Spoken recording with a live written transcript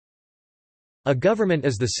A government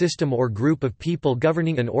is the system or group of people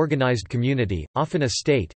governing an organized community, often a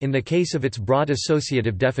state. In the case of its broad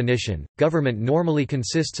associative definition, government normally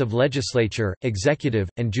consists of legislature, executive,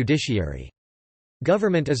 and judiciary.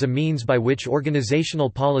 Government is a means by which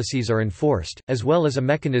organizational policies are enforced, as well as a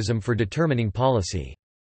mechanism for determining policy.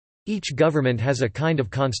 Each government has a kind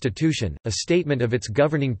of constitution, a statement of its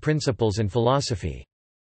governing principles and philosophy.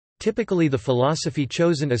 Typically the philosophy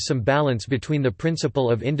chosen is some balance between the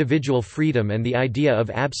principle of individual freedom and the idea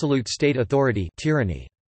of absolute state authority, tyranny.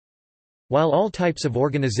 While all types of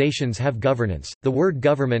organizations have governance, the word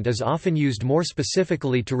government is often used more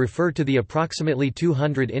specifically to refer to the approximately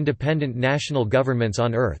 200 independent national governments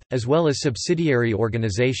on Earth, as well as subsidiary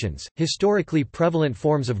organizations. Historically prevalent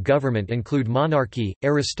forms of government include monarchy,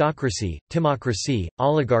 aristocracy, timocracy,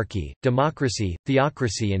 oligarchy, democracy,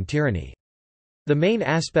 theocracy, and tyranny. The main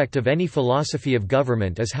aspect of any philosophy of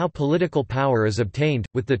government is how political power is obtained,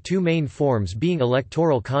 with the two main forms being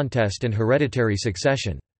electoral contest and hereditary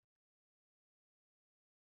succession.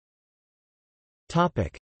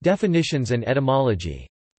 Definitions and etymology.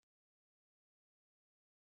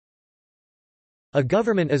 A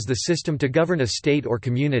government is the system to govern a state or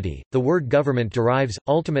community. The word government derives,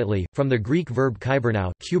 ultimately, from the Greek verb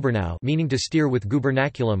kubernao, meaning to steer with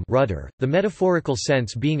gubernaculum, rudder, the metaphorical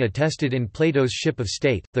sense being attested in Plato's Ship of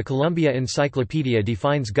State. The Columbia Encyclopedia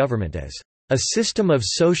defines government as a system of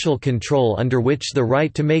social control under which the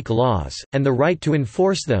right to make laws, and the right to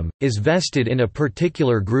enforce them, is vested in a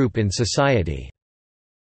particular group in society.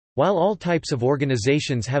 While all types of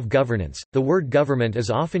organizations have governance, the word government is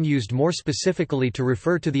often used more specifically to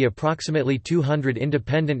refer to the approximately 200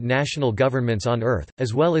 independent national governments on Earth,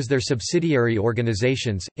 as well as their subsidiary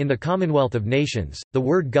organizations. In the Commonwealth of Nations, the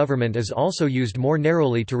word government is also used more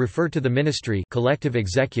narrowly to refer to the ministry, collective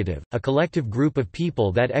executive, a collective group of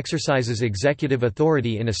people that exercises executive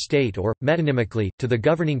authority in a state, or, metonymically, to the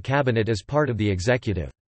governing cabinet as part of the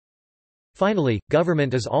executive. Finally,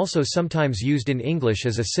 government is also sometimes used in English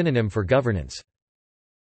as a synonym for governance.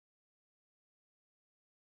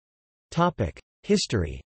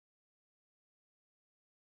 History.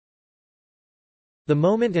 The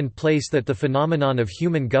moment and place that the phenomenon of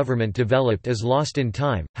human government developed is lost in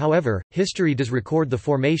time, however, history does record the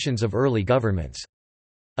formations of early governments.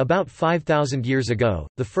 About 5,000 years ago,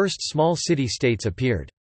 the first small city-states appeared.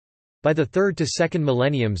 By the 3rd to 2nd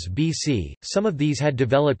millenniums BC, some of these had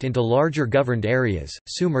developed into larger governed areas.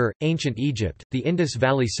 Sumer, ancient Egypt, the Indus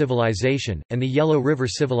Valley Civilization, and the Yellow River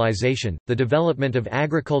Civilization. The development of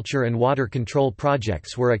agriculture and water control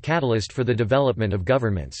projects were a catalyst for the development of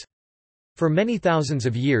governments. For many thousands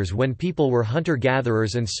of years, when people were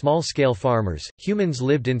hunter-gatherers and small-scale farmers, humans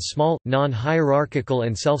lived in small, non-hierarchical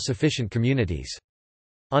and self-sufficient communities.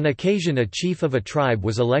 On occasion, a chief of a tribe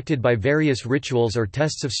was elected by various rituals or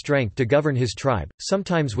tests of strength to govern his tribe,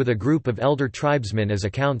 sometimes with a group of elder tribesmen as a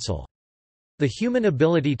council. The human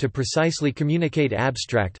ability to precisely communicate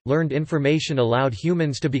abstract, learned information allowed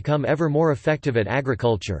humans to become ever more effective at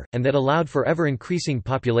agriculture, and that allowed for ever-increasing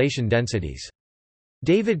population densities.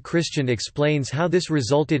 David Christian explains how this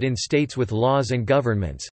resulted in states with laws and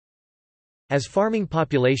governments. As farming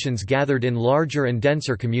populations gathered in larger and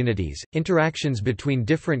denser communities, interactions between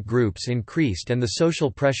different groups increased and the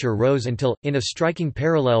social pressure rose until, in a striking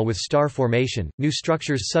parallel with star formation, new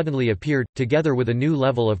structures suddenly appeared, together with a new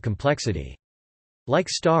level of complexity. Like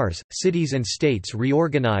stars, cities and states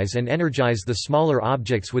reorganize and energize the smaller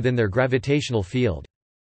objects within their gravitational field.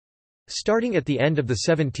 Starting at the end of the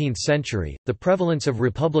 17th century, the prevalence of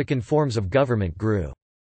republican forms of government grew.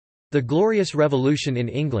 The Glorious Revolution in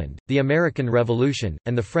England, the American Revolution,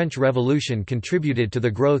 and the French Revolution contributed to the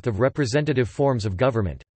growth of representative forms of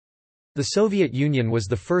government. The Soviet Union was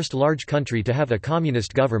the first large country to have a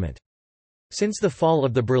communist government. Since the fall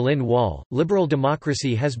of the Berlin Wall, liberal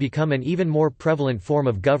democracy has become an even more prevalent form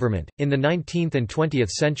of government. In the 19th and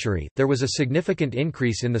 20th century, there was a significant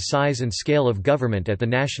increase in the size and scale of government at the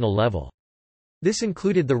national level. This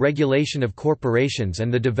included the regulation of corporations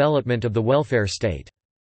and the development of the welfare state.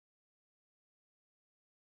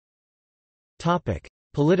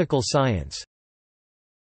 Political science.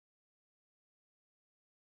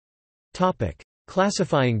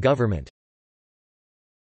 Classifying government.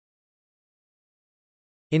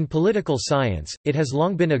 In political science, it has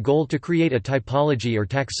long been a goal to create a typology or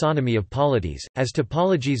taxonomy of polities, as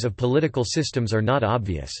topologies of political systems are not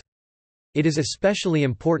obvious. It is especially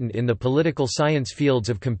important in the political science fields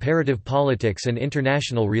of comparative politics and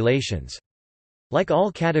international relations. Like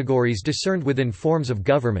all categories discerned within forms of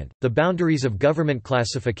government, the boundaries of government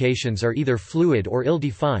classifications are either fluid or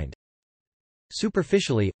ill-defined.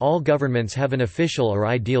 Superficially, all governments have an official or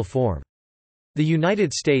ideal form. The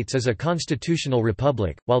United States is a constitutional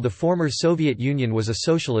republic, while the former Soviet Union was a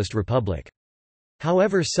socialist republic.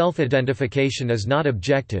 However, self-identification is not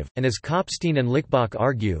objective, and as Kopstein and Lichtbach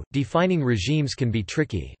argue, defining regimes can be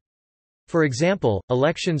tricky. For example,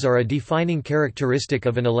 elections are a defining characteristic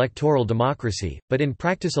of an electoral democracy, but in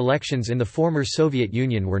practice elections in the former Soviet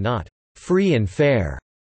Union were not free and fair,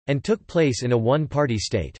 and took place in a one-party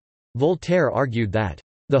state. Voltaire argued that,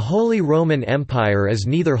 "The Holy Roman Empire is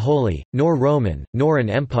neither holy, nor Roman, nor an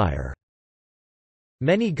empire."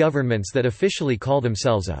 Many governments that officially call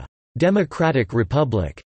themselves a democratic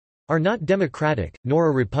republic are not democratic, nor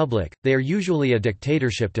a republic, they are usually a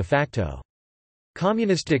dictatorship de facto.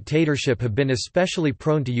 Communist dictatorship have been especially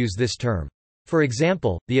prone to use this term. For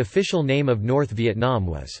example, the official name of North Vietnam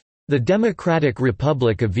was the Democratic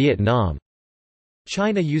Republic of Vietnam.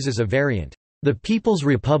 China uses a variant, the People's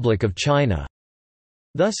Republic of China.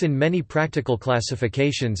 Thus in many practical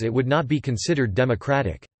classifications it would not be considered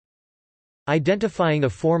democratic. Identifying a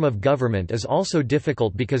form of government is also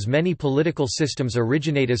difficult because many political systems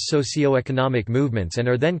originate as socio-economic movements and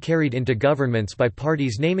are then carried into governments by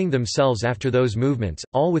parties naming themselves after those movements,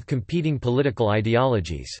 all with competing political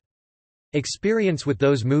ideologies. Experience with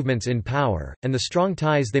those movements in power, and the strong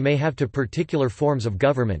ties they may have to particular forms of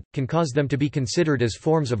government, can cause them to be considered as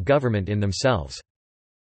forms of government in themselves.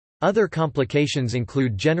 Other complications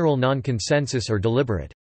include general non-consensus or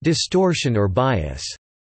deliberate distortion or bias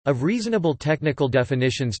of reasonable technical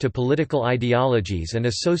definitions to political ideologies and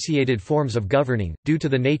associated forms of governing, due to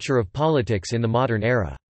the nature of politics in the modern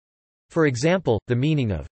era. For example, the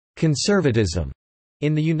meaning of conservatism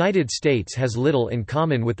in the United States has little in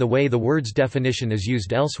common with the way the word's definition is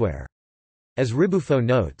used elsewhere. As Ribuffo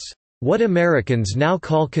notes, "What Americans now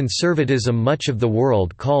call conservatism much of the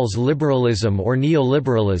world calls liberalism or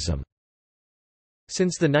neoliberalism."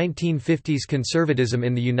 Since the 1950s, conservatism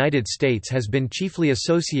in the United States has been chiefly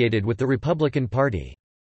associated with the Republican Party.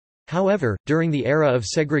 However, during the era of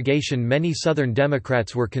segregation many Southern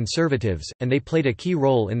Democrats were conservatives, and they played a key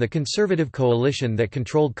role in the conservative coalition that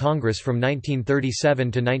controlled Congress from 1937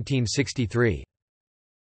 to 1963.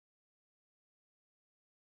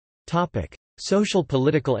 Social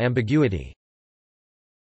political ambiguity.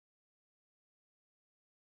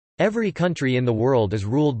 Every country in the world is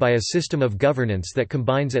ruled by a system of governance that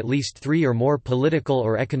combines at least three or more political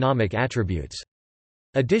or economic attributes.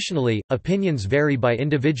 Additionally, opinions vary by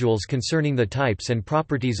individuals concerning the types and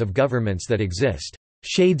properties of governments that exist.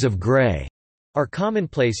 Shades of gray are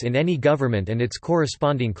commonplace in any government and its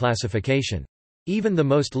corresponding classification. Even the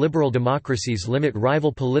most liberal democracies limit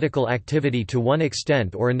rival political activity to one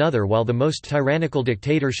extent or another, while the most tyrannical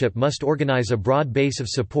dictatorship must organize a broad base of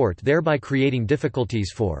support, thereby creating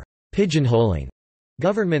difficulties for pigeonholing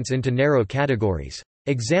governments into narrow categories.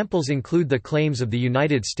 Examples include the claims of the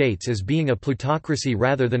United States as being a plutocracy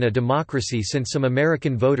rather than a democracy, since some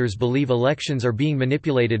American voters believe elections are being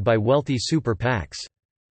manipulated by wealthy super PACs.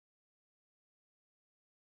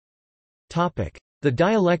 The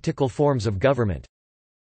dialectical forms of government.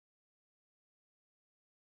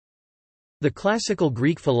 The classical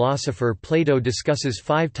Greek philosopher Plato discusses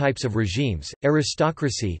 5 types of regimes: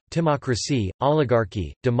 aristocracy, timocracy,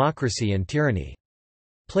 oligarchy, democracy and tyranny.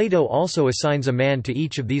 Plato also assigns a man to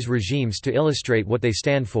each of these regimes to illustrate what they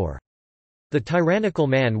stand for. The tyrannical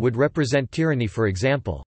man would represent tyranny, for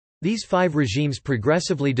example. These 5 regimes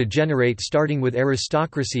progressively degenerate, starting with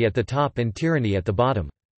aristocracy at the top and tyranny at the bottom.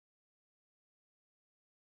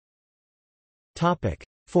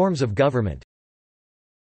 Forms of government.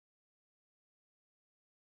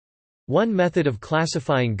 One method of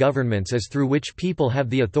classifying governments is through which people have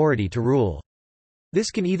the authority to rule. This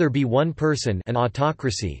can either be one person, an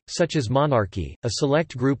autocracy, such as monarchy, a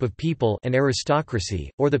select group of people, an aristocracy,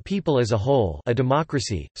 or the people as a whole, a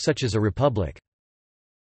democracy, such as a republic.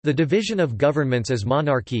 The division of governments as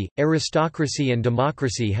monarchy, aristocracy and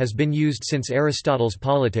democracy has been used since Aristotle's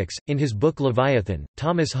Politics. In his book Leviathan,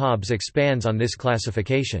 Thomas Hobbes expands on this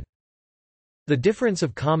classification. The difference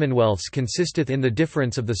of commonwealths consisteth in the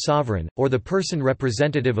difference of the sovereign, or the person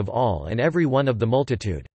representative of all and every one of the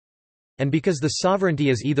multitude. And because the sovereignty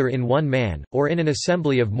is either in one man, or in an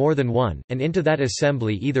assembly of more than one, and into that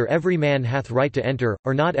assembly either every man hath right to enter,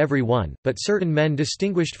 or not every one, but certain men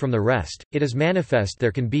distinguished from the rest, it is manifest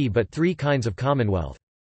there can be but 3 kinds of commonwealth.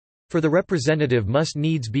 For the representative must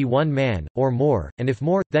needs be one man, or more, and if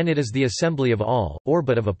more, then it is the assembly of all, or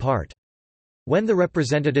but of a part. When the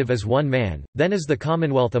representative is one man, then is the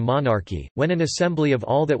commonwealth a monarchy; when an assembly of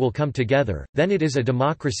all that will come together, then it is a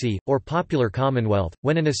democracy, or popular commonwealth;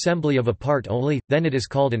 when an assembly of a part only, then it is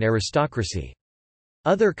called an aristocracy.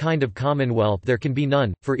 Other kind of commonwealth there can be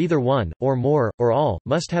none, for either one, or more, or all,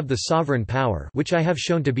 must have the sovereign power which I have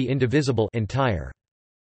shown to be indivisible entire.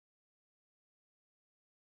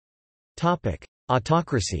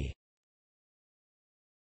 Autocracy.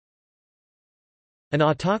 An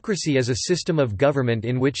autocracy is a system of government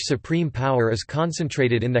in which supreme power is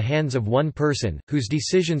concentrated in the hands of one person, whose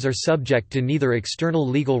decisions are subject to neither external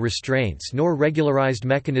legal restraints nor regularized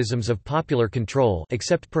mechanisms of popular control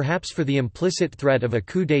except perhaps for the implicit threat of a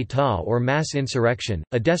coup d'état or mass insurrection.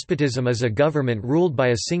 A despotism is a government ruled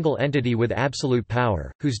by a single entity with absolute power,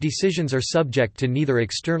 whose decisions are subject to neither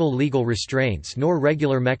external legal restraints nor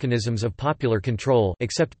regular mechanisms of popular control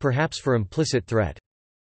except perhaps for implicit threat.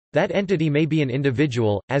 That entity may be an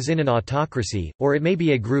individual, as in an autocracy, or it may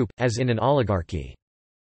be a group, as in an oligarchy.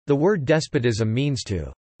 The word despotism means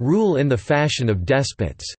to rule in the fashion of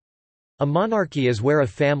despots. A monarchy is where a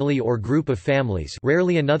family or group of families,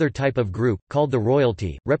 rarely another type of group, called the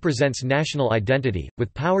royalty, represents national identity,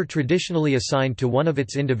 with power traditionally assigned to one of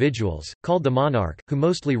its individuals, called the monarch, who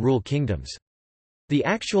mostly rule kingdoms. The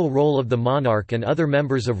actual role of the monarch and other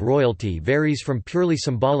members of royalty varies from purely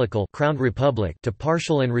symbolical crowned republic to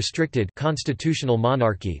partial and restricted constitutional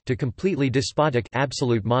monarchy to completely despotic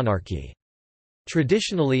absolute monarchy.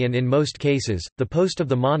 Traditionally and in most cases, the post of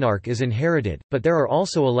the monarch is inherited, but there are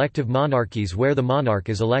also elective monarchies where the monarch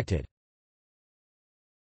is elected.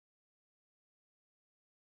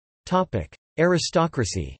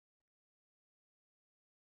 Aristocracy.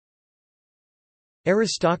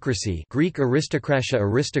 Aristocracy, Greek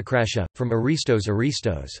aristokratia, from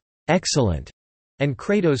aristos, excellent, and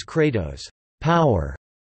kratos, power,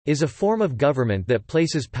 is a form of government that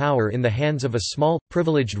places power in the hands of a small,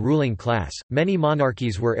 privileged ruling class. Many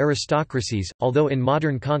monarchies were aristocracies, although in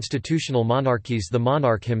modern constitutional monarchies the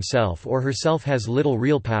monarch himself or herself has little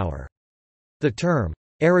real power. The term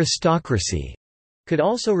aristocracy could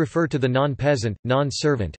also refer to the non-peasant,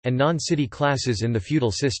 non-servant, and non-city classes in the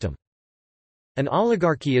feudal system. An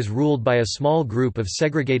oligarchy is ruled by a small group of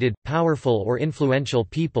segregated, powerful or influential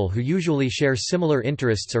people who usually share similar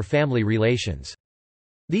interests or family relations.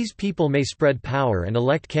 These people may spread power and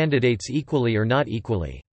elect candidates equally or not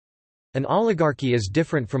equally. An oligarchy is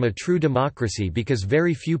different from a true democracy because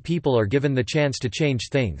very few people are given the chance to change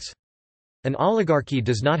things. An oligarchy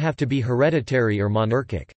does not have to be hereditary or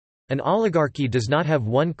monarchic. An oligarchy does not have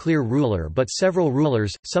one clear ruler but several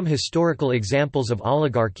rulers. Some historical examples of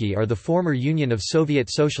oligarchy are the former Union of Soviet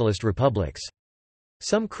Socialist Republics.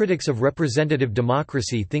 Some critics of representative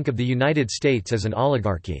democracy think of the United States as an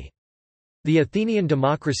oligarchy. The Athenian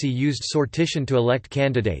democracy used sortition to elect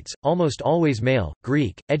candidates, almost always male,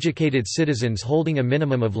 Greek, educated citizens holding a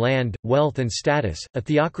minimum of land, wealth and status. A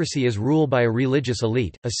theocracy is rule by a religious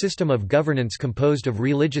elite, a system of governance composed of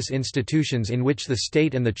religious institutions in which the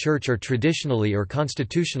state and the church are traditionally or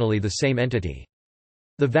constitutionally the same entity.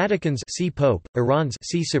 The Vatican's see Pope, Iran's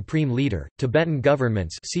see Supreme Leader, Tibetan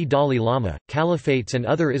governments see Dalai Lama, caliphates and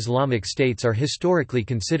other Islamic states are historically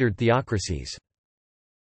considered theocracies.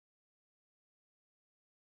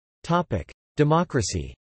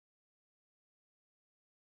 Democracy.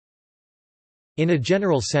 In a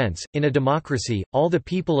general sense, in a democracy, all the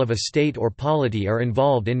people of a state or polity are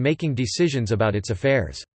involved in making decisions about its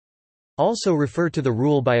affairs. Also refer to the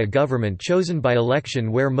rule by a government chosen by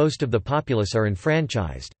election where most of the populace are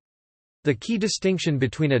enfranchised. The key distinction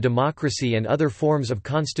between a democracy and other forms of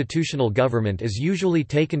constitutional government is usually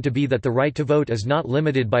taken to be that the right to vote is not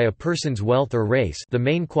limited by a person's wealth or race. The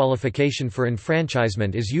main qualification for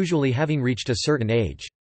enfranchisement is usually having reached a certain age.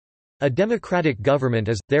 A democratic government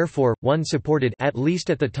is, therefore, one supported at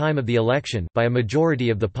least at the time of the election by a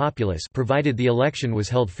majority of the populace provided the election was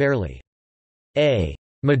held fairly. A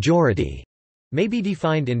majority may be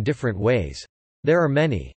defined in different ways. There are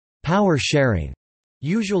many power-sharing,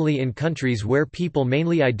 usually in countries where people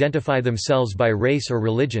mainly identify themselves by race or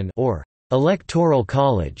religion, or electoral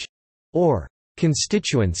college, or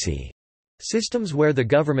constituency systems where the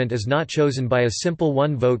government is not chosen by a simple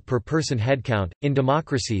one vote per person headcount. In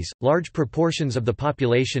democracies, large proportions of the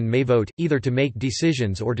population may vote, either to make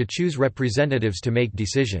decisions or to choose representatives to make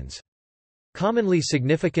decisions. Commonly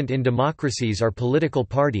significant in democracies are political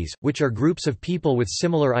parties, which are groups of people with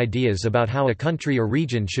similar ideas about how a country or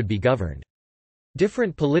region should be governed.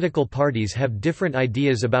 Different political parties have different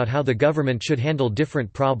ideas about how the government should handle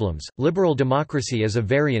different problems. Liberal democracy is a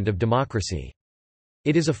variant of democracy.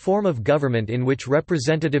 It is a form of government in which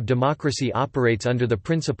representative democracy operates under the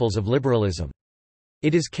principles of liberalism.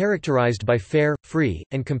 It is characterized by fair, free,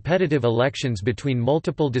 and competitive elections between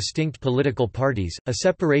multiple distinct political parties, a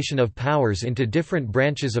separation of powers into different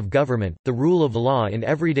branches of government, the rule of law in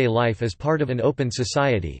everyday life as part of an open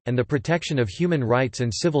society, and the protection of human rights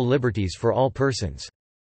and civil liberties for all persons.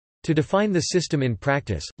 To define the system in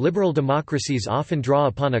practice, liberal democracies often draw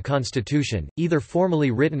upon a constitution, either formally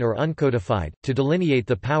written or uncodified, to delineate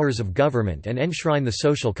the powers of government and enshrine the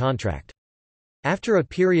social contract. After a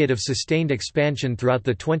period of sustained expansion throughout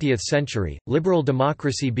the 20th century, liberal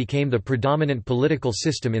democracy became the predominant political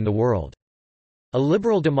system in the world. A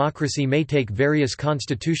liberal democracy may take various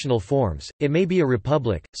constitutional forms. It may be a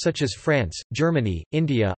republic, such as France, Germany,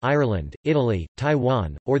 India, Ireland, Italy,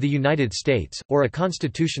 Taiwan, or the United States, or a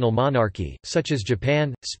constitutional monarchy, such as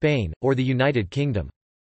Japan, Spain, or the United Kingdom.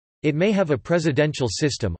 It may have a presidential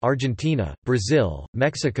system, Argentina, Brazil,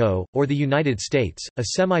 Mexico, or the United States, a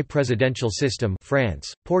semi-presidential system,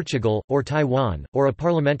 France, Portugal, or Taiwan, or a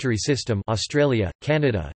parliamentary system, Australia,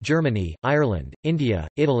 Canada, Germany, Ireland, India,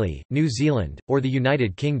 Italy, New Zealand, or the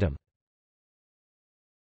United Kingdom.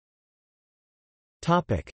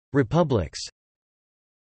 Topic: Republics.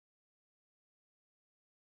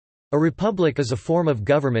 A republic is a form of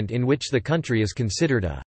government in which the country is considered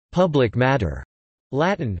a public matter.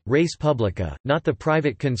 Latin, res publica, not the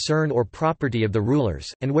private concern or property of the rulers,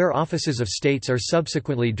 and where offices of states are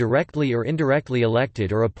subsequently directly or indirectly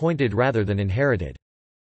elected or appointed rather than inherited.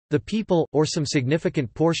 The people, or some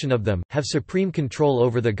significant portion of them, have supreme control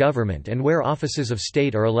over the government and where offices of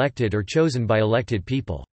state are elected or chosen by elected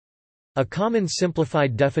people. A common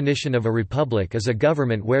simplified definition of a republic is a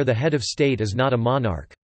government where the head of state is not a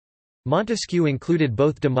monarch. Montesquieu included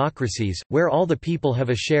both democracies, where all the people have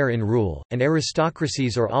a share in rule, and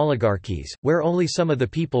aristocracies or oligarchies, where only some of the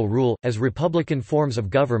people rule, as republican forms of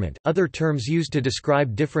government. Other terms used to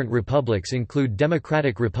describe different republics include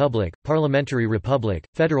democratic republic, parliamentary republic,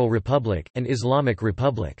 federal republic, and Islamic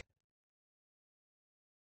republic.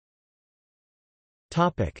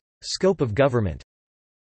 Topic: Scope of government.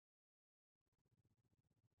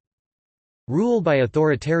 Rule by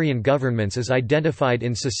authoritarian governments is identified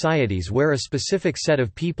in societies where a specific set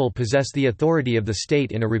of people possess the authority of the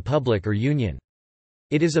state in a republic or union.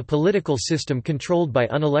 It is a political system controlled by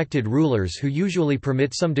unelected rulers who usually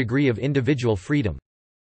permit some degree of individual freedom.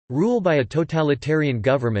 Rule by a totalitarian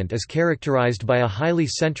government is characterized by a highly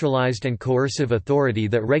centralized and coercive authority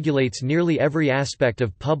that regulates nearly every aspect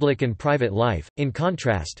of public and private life. In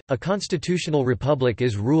contrast, a constitutional republic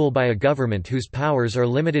is ruled by a government whose powers are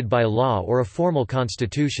limited by law or a formal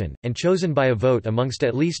constitution, and chosen by a vote amongst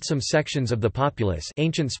at least some sections of the populace.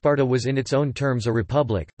 Ancient Sparta was in its own terms a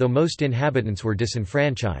republic, though most inhabitants were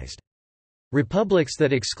disenfranchised. Republics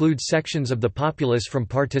that exclude sections of the populace from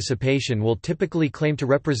participation will typically claim to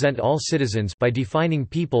represent all citizens by defining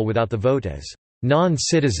people without the vote as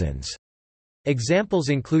non-citizens. Examples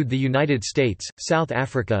include the United States, South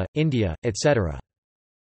Africa, India, etc.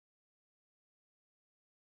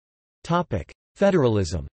 Topic: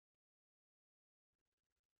 Federalism.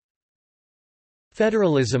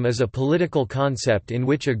 Federalism is a political concept in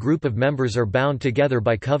which a group of members are bound together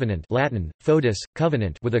by covenant, Latin, foedus,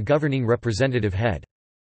 covenant, with a governing representative head.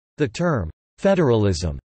 The term,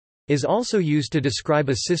 federalism, is also used to describe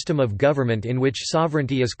a system of government in which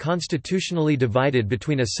sovereignty is constitutionally divided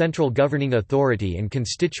between a central governing authority and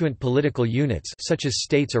constituent political units such as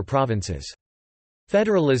states or provinces.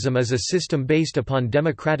 Federalism is a system based upon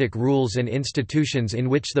democratic rules and institutions in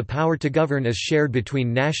which the power to govern is shared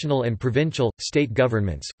between national and provincial, state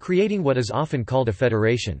governments, creating what is often called a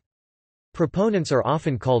federation. Proponents are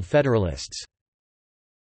often called federalists.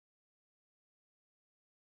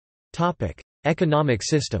 Economic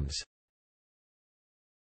systems.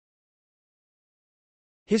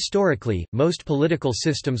 Historically, most political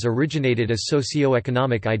systems originated as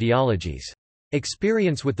socio-economic ideologies.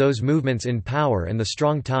 Experience with those movements in power and the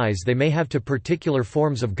strong ties they may have to particular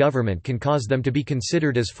forms of government can cause them to be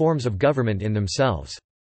considered as forms of government in themselves.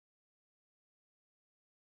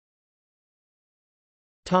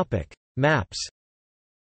 Maps.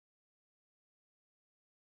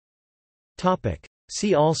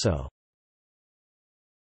 See also: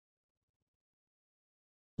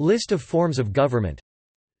 List of forms of government,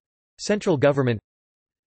 Central government,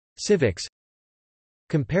 Civics,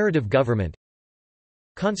 Comparative government,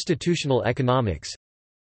 Constitutional economics,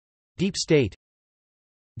 Deep state,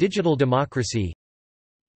 Digital democracy,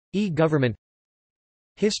 E-government,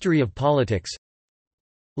 History of politics,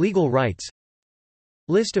 Legal rights,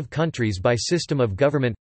 List of countries by system of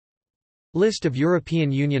government, List of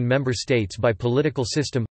European Union member states by political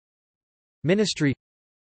system, Ministry,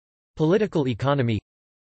 Political economy,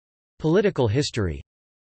 Political history,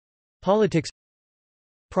 Politics,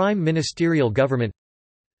 Prime ministerial government.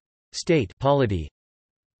 State polity.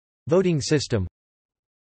 Voting system.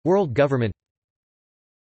 World government.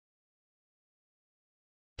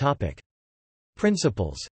 Topic.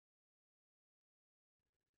 Principles.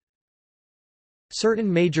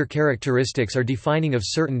 Certain major characteristics are defining of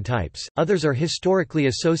certain types, others are historically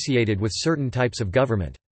associated with certain types of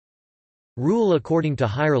government. Rule according to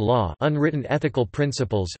higher law, unwritten ethical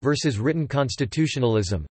principles versus written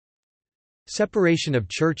constitutionalism. Separation of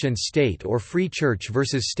church and state or free church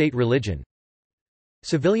versus state religion.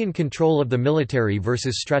 Civilian control of the military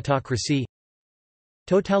versus stratocracy.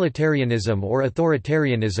 Totalitarianism or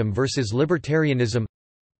authoritarianism versus libertarianism.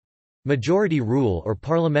 Majority rule or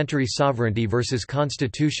parliamentary sovereignty versus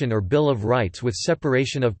constitution or Bill of Rights with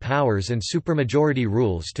separation of powers and supermajority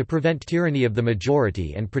rules to prevent tyranny of the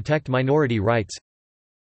majority and protect minority rights.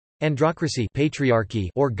 Androcracy patriarchy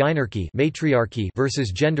or gynarchy matriarchy versus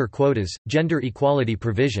gender quotas, gender equality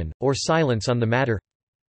provision, or silence on the matter.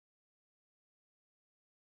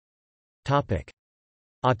 Topic.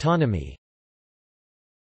 Autonomy.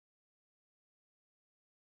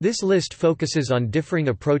 This list focuses on differing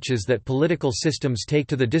approaches that political systems take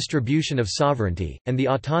to the distribution of sovereignty, and the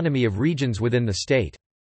autonomy of regions within the state.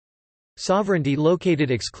 Sovereignty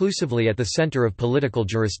located exclusively at the center of political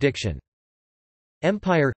jurisdiction.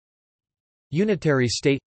 Empire. Unitary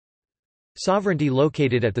state. Sovereignty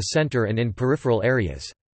located at the center and in peripheral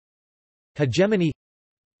areas. Hegemony.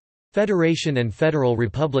 Federation and federal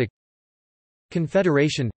republic.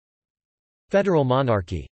 Confederation. Federal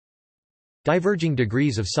monarchy. Diverging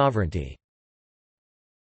degrees of sovereignty.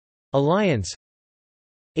 Alliance.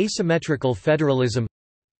 Asymmetrical federalism.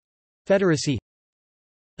 Federacy.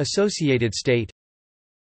 Associated state.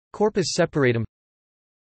 Corpus separatum.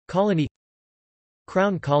 Colony.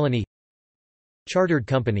 Crown colony. Chartered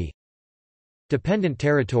company. Dependent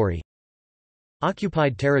territory.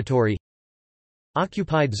 Occupied territory.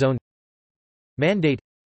 Occupied zone. Mandate.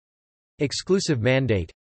 Exclusive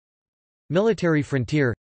mandate. Military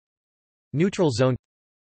frontier. Neutral zone.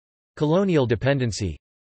 Colonial dependency.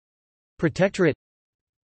 Protectorate.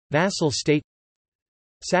 Vassal state.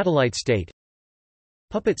 Satellite state.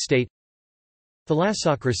 Puppet state.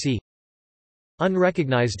 Thalassocracy.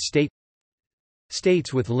 Unrecognized state.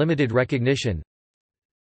 States with limited recognition.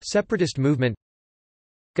 Separatist movement.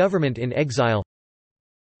 Government in exile.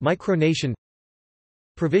 Micronation.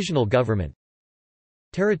 Provisional government.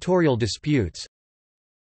 Territorial disputes.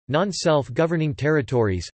 Non-self-governing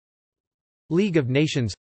territories. League of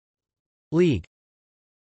Nations. League.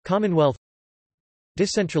 Commonwealth.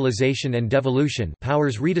 Decentralization and devolution,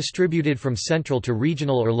 powers redistributed from central to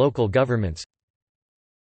regional or local governments.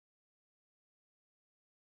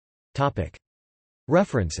 Topic.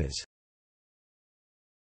 References.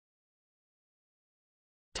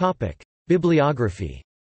 Topic. Bibliography.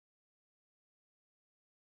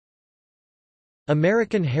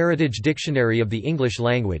 American Heritage Dictionary of the English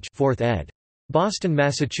Language, 4th ed. Boston,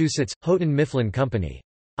 Massachusetts, Houghton Mifflin Company.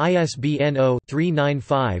 ISBN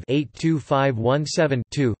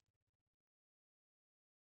 0-395-82517-2.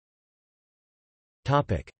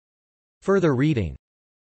 Topic. Further reading.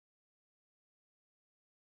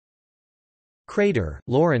 Crater,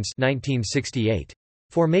 Lawrence 1968.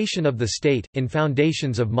 Formation of the State, in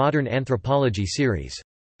Foundations of Modern Anthropology Series.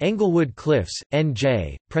 Englewood Cliffs,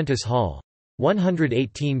 N.J., Prentice Hall.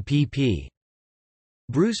 118 pp.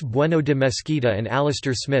 Bruce Bueno de Mesquita and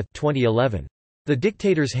Alistair Smith 2011. The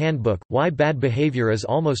Dictator's Handbook, Why Bad Behavior is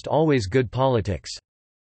Almost Always Good Politics.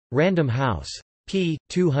 Random House. p.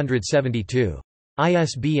 272.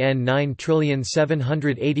 ISBN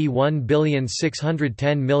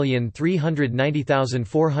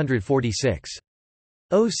 9781610390446.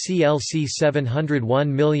 OCLC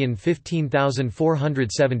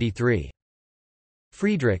 701015473.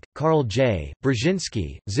 Friedrich, Karl J.,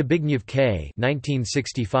 Brzezinski, Zbigniew K.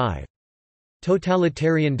 1965.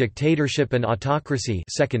 Totalitarian Dictatorship and Autocracy,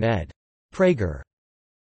 2nd ed. Prager.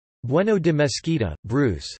 Bueno de Mesquita,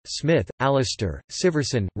 Bruce, Smith, Alistair,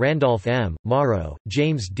 Siverson, Randolph M., Morrow,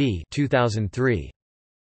 James D. 2003.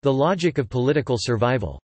 The Logic of Political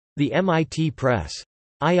Survival. The MIT Press.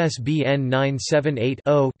 ISBN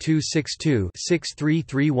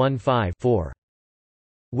 978-0-262-63315-4.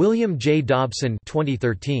 William J. Dobson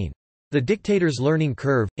 2013. The Dictator's Learning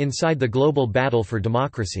Curve, Inside the Global Battle for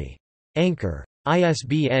Democracy. Anchor.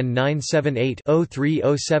 ISBN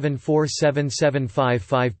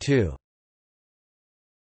 978-0307477552.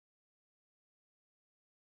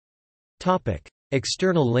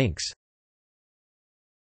 External links.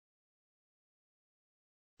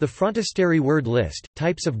 The Frontistery word list,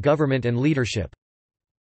 types of government and leadership.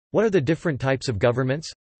 What are the different types of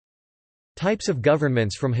governments? Types of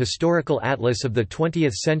governments from Historical Atlas of the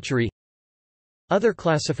 20th Century. Other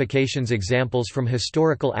classifications. Examples from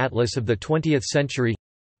Historical Atlas of the 20th Century.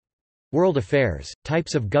 World Affairs,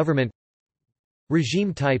 Types of Government.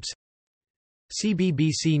 Regime Types.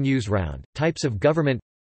 CBBC News Round, Types of Government.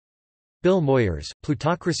 Bill Moyers,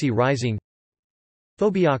 Plutocracy Rising.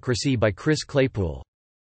 Phobiocracy by Chris Claypool.